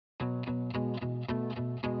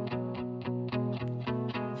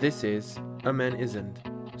This is A Man Isn't.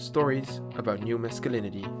 Stories about new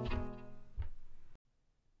masculinity.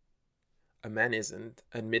 A man isn't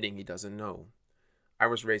admitting he doesn't know. I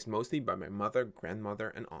was raised mostly by my mother, grandmother,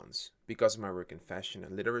 and aunts. Because of my work in fashion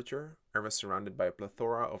and literature, I was surrounded by a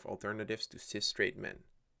plethora of alternatives to cis straight men.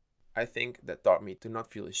 I think that taught me to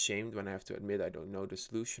not feel ashamed when I have to admit I don't know the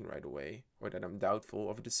solution right away, or that I'm doubtful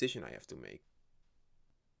of a decision I have to make.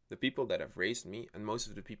 The people that have raised me, and most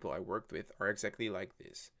of the people I worked with, are exactly like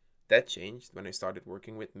this. That changed when I started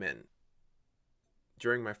working with men.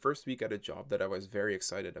 During my first week at a job that I was very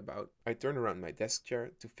excited about, I turned around my desk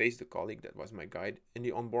chair to face the colleague that was my guide in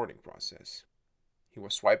the onboarding process. He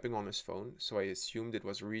was swiping on his phone, so I assumed it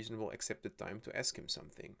was a reasonable accepted time to ask him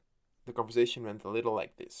something. The conversation went a little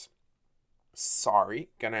like this. Sorry,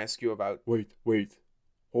 can I ask you about... Wait.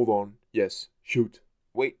 Hold on. Yes, shoot.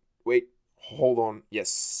 Wait. Hold on.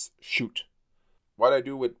 Yes, shoot. What I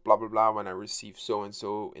do with blah blah blah when I receive so and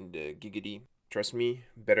so in the giggity. Trust me,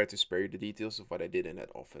 better to spare you the details of what I did in that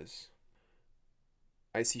office.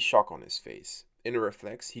 I see shock on his face. In a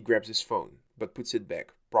reflex, he grabs his phone, but puts it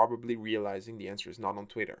back, probably realizing the answer is not on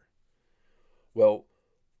Twitter. Well,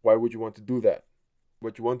 why would you want to do that?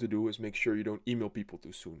 What you want to do is make sure you don't email people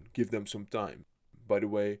too soon. Give them some time. By the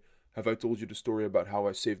way, have I told you the story about how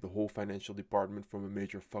I saved the whole financial department from a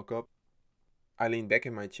major fuck-up? I leaned back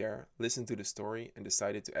in my chair, listened to the story, and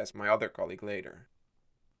decided to ask my other colleague later.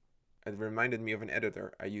 It reminded me of an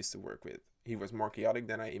editor I used to work with. He was more chaotic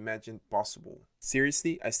than I imagined possible.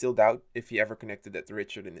 Seriously, I still doubt if he ever connected that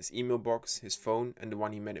Richard in his email box, his phone, and the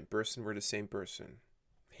one he met in person were the same person.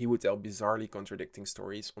 He would tell bizarrely contradicting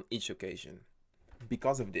stories on each occasion.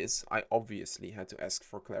 Because of this, I obviously had to ask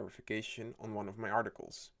for clarification on one of my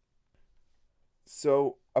articles.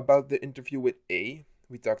 So, about the interview with A,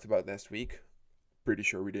 we talked about last week. Pretty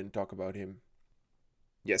sure we didn't talk about him.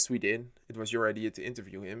 Yes, we did. It was your idea to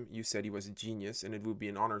interview him. You said he was a genius and it would be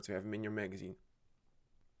an honor to have him in your magazine.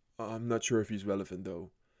 I'm not sure if he's relevant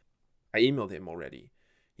though. I emailed him already.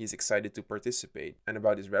 He's excited to participate, and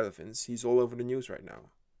about his relevance, he's all over the news right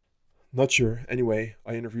now. Not sure. Anyway,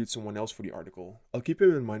 I interviewed someone else for the article. I'll keep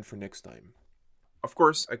him in mind for next time. Of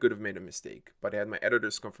course, I could have made a mistake, but I had my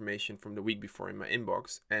editor's confirmation from the week before in my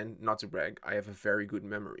inbox, and, not to brag, I have a very good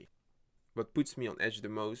memory. What puts me on edge the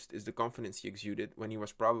most is the confidence he exuded when he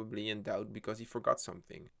was probably in doubt because he forgot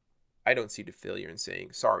something. I don't see the failure in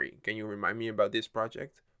saying, sorry, can you remind me about this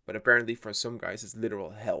project? But apparently for some guys it's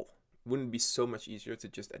literal hell. Wouldn't it be so much easier to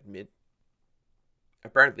just admit?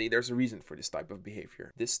 Apparently there's a reason for this type of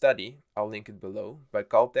behavior. This study, I'll link it below, by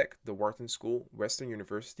Caltech, the Wharton School, Western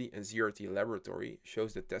University and ZRT Laboratory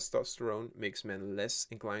shows that testosterone makes men less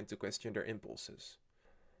inclined to question their impulses.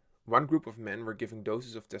 One group of men were given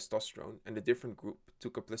doses of testosterone and a different group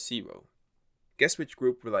took a placebo. Guess which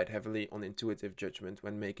group relied heavily on intuitive judgment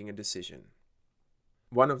when making a decision?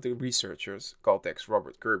 One of the researchers, Caltech's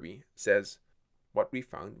Robert Kirby, says, "What we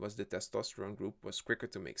found was the testosterone group was quicker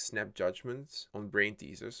to make snap judgments on brain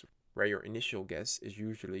teasers where your initial guess is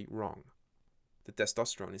usually wrong. The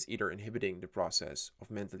testosterone is either inhibiting the process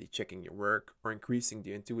of mentally checking your work or increasing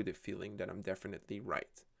the intuitive feeling that I'm definitely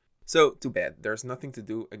right." So, too bad, there's nothing to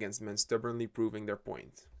do against men stubbornly proving their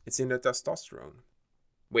point. It's in their testosterone.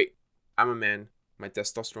 Wait, I'm a man, my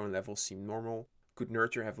testosterone levels seem normal. Could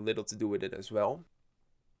nurture have little to do with it as well?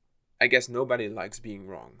 I guess nobody likes being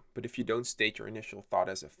wrong, but if you don't state your initial thought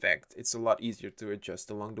as a fact, it's a lot easier to adjust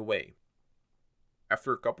along the way.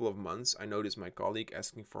 After a couple of months, I noticed my colleague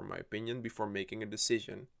asking for my opinion before making a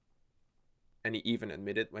decision, and he even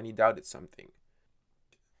admitted when he doubted something.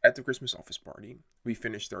 At the Christmas office party, we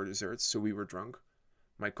finished our desserts, so we were drunk.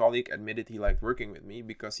 My colleague admitted he liked working with me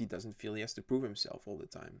because he doesn't feel he has to prove himself all the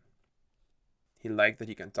time. He liked that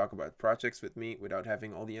he can talk about projects with me without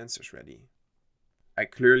having all the answers ready. I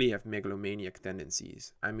clearly have megalomaniac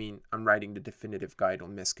tendencies. I mean, I'm writing the definitive guide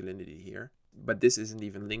on masculinity here, but this isn't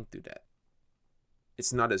even linked to that.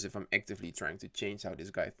 It's not as if I'm actively trying to change how this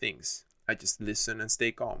guy thinks. I just listen and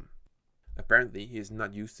stay calm. Apparently, he is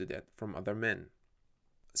not used to that from other men.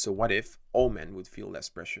 So what if all men would feel less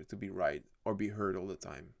pressure to be right or be heard all the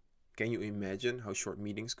time? Can you imagine how short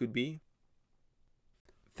meetings could be?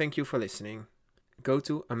 Thank you for listening. Go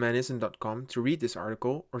to amanism.com to read this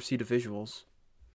article or see the visuals.